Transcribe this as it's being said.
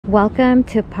Welcome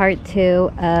to part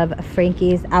 2 of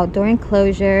Frankie's outdoor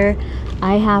enclosure.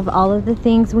 I have all of the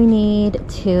things we need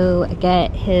to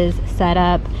get his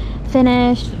setup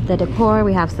finished. The decor,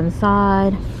 we have some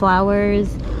sod,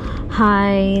 flowers,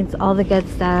 hides, all the good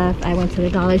stuff. I went to the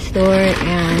dollar store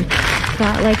and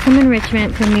got like some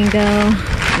enrichment flamingo,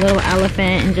 little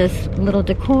elephant, and just little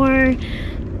decor,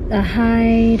 a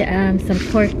hide, some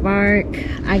pork bark.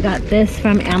 I got this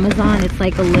from Amazon. It's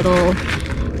like a little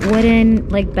wooden,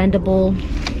 like bendable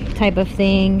type of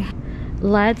thing.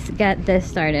 Let's get this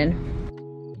started.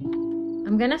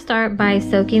 I'm gonna start by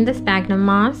soaking the sphagnum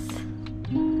moss.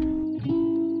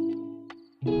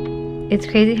 It's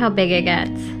crazy how big it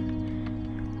gets.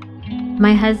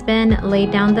 My husband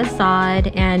laid down the sod,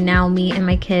 and now me and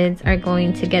my kids are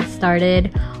going to get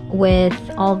started with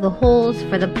all the holes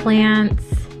for the plants.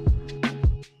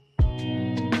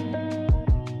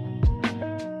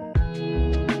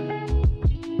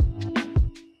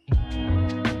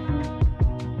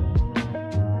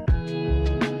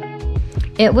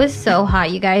 It was so hot,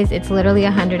 you guys. It's literally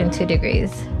 102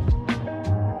 degrees.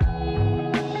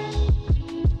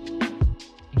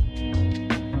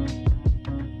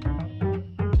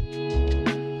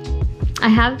 I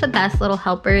have the best little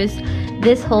helpers.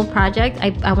 This whole project,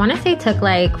 I want to say took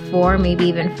like 4, maybe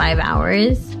even 5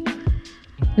 hours.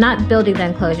 Not building the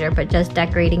enclosure, but just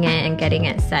decorating it and getting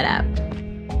it set up.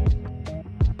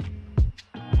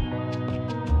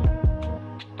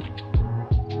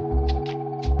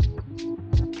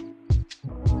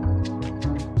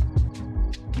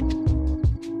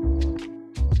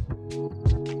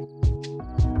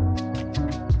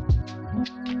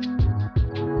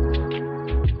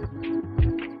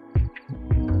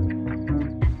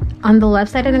 On the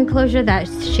left side of the enclosure, that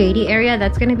shady area,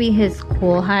 that's going to be his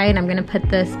cool hide. I'm going to put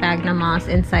the sphagnum moss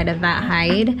inside of that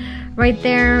hide right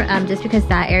there, just because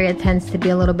that area tends to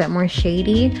be a little bit more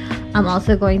shady. I'm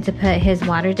also going to put his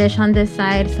water dish on this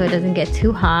side so it doesn't get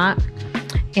too hot.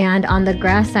 And on the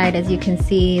grass side, as you can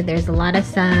see, there's a lot of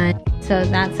sun. So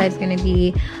that side's going to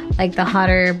be like the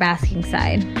hotter basking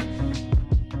side.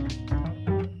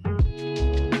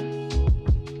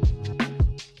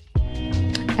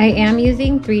 I am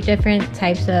using 3 different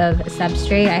types of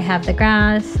substrate. I have the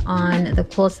grass. On the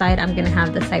cool side, I'm gonna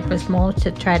have the cypress mulch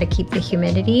to try to keep the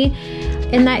humidity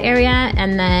in that area.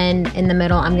 And then in the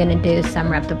middle, I'm gonna do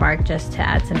some reptile bark just to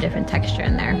add some different texture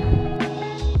in there.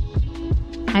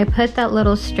 I put that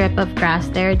little strip of grass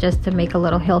there just to make a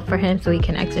little hill for him so he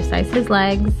can exercise his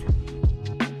legs.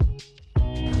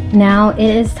 Now it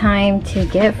is time to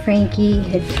get Frankie.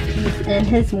 He's in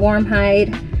his warm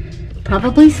hide,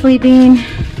 probably sleeping.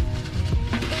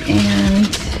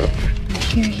 And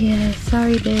here he is.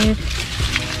 Sorry, babe,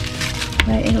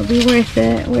 but it'll be worth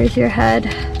it. Where's your head?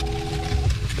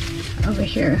 Over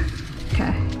here.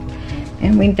 Okay.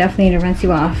 And we definitely need to rinse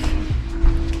you off.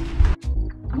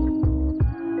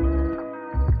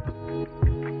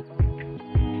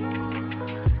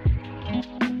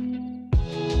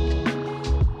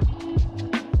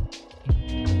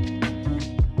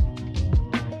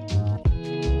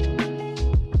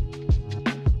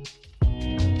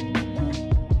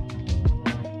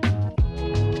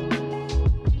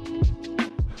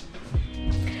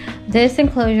 This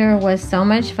enclosure was so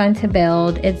much fun to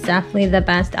build. It's definitely the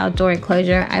best outdoor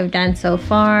enclosure I've done so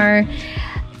far.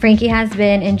 Frankie has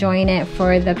been enjoying it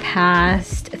for the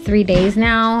past 3 days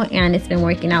now, and it's been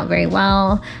working out very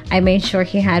well. I made sure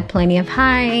he had plenty of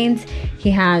hides. He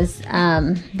has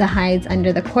the hides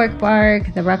under the cork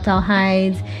bark, the reptile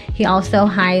hides. He also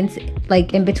hides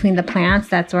like in between the plants.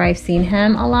 That's where I've seen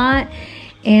him a lot.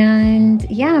 And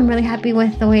yeah, I'm really happy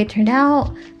with the way it turned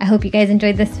out. I hope you guys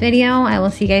enjoyed this video. I will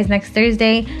see you guys next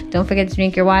Thursday. Don't forget to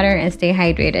drink your water and stay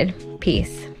hydrated.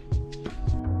 Peace.